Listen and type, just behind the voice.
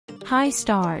Hi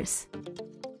stars!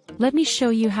 Let me show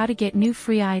you how to get new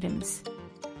free items.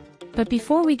 But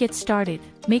before we get started,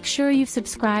 make sure you've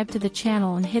subscribed to the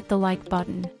channel and hit the like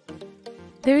button.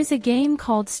 There is a game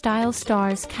called Style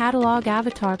Stars Catalog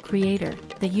Avatar Creator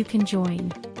that you can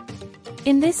join.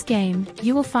 In this game,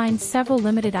 you will find several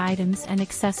limited items and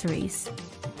accessories.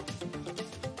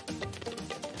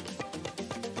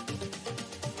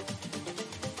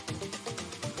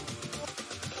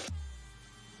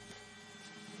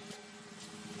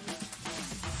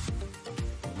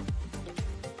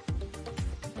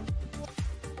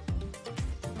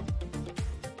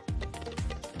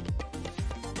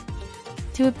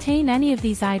 To obtain any of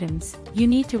these items, you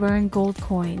need to earn gold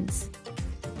coins.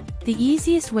 The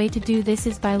easiest way to do this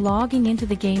is by logging into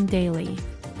the game daily.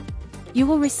 You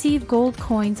will receive gold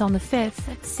coins on the 5th,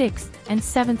 6th, and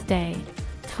 7th day,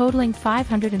 totaling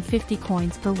 550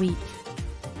 coins per week.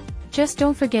 Just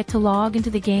don't forget to log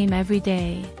into the game every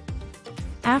day.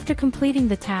 After completing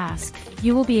the task,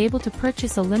 you will be able to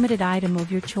purchase a limited item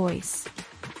of your choice.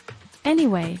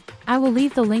 Anyway, I will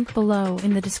leave the link below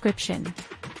in the description.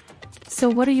 So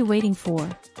what are you waiting for?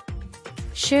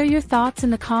 Share your thoughts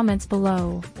in the comments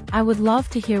below. I would love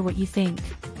to hear what you think.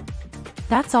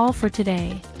 That's all for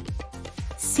today.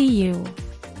 See you.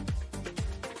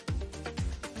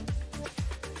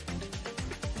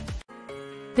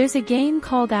 There's a game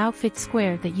called Outfit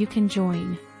Square that you can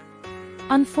join.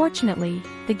 Unfortunately,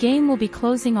 the game will be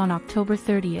closing on October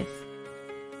 30th.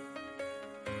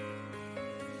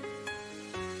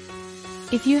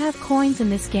 If you have coins in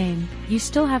this game, you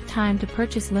still have time to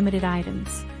purchase limited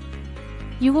items.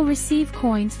 You will receive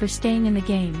coins for staying in the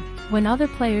game, when other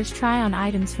players try on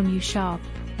items from your shop,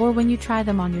 or when you try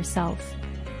them on yourself.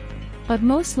 But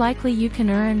most likely you can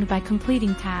earn by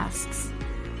completing tasks.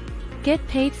 Get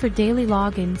paid for daily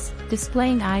logins,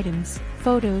 displaying items,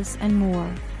 photos and more.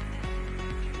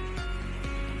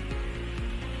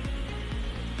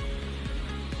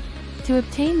 To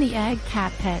obtain the egg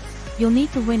cat pet, you'll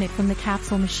need to win it from the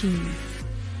capsule machine.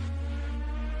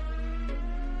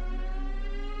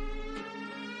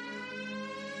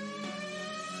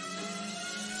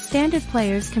 Standard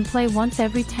players can play once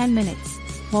every 10 minutes,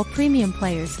 while premium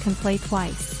players can play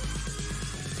twice.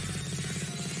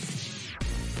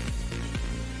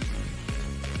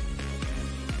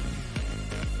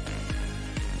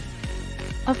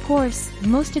 Of course,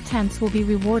 most attempts will be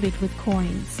rewarded with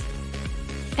coins.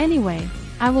 Anyway,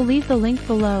 I will leave the link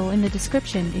below in the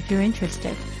description if you're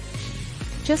interested.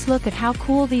 Just look at how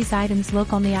cool these items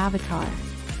look on the avatar.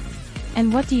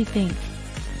 And what do you think?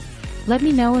 Let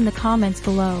me know in the comments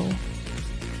below.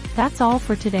 That's all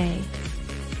for today.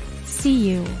 See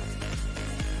you.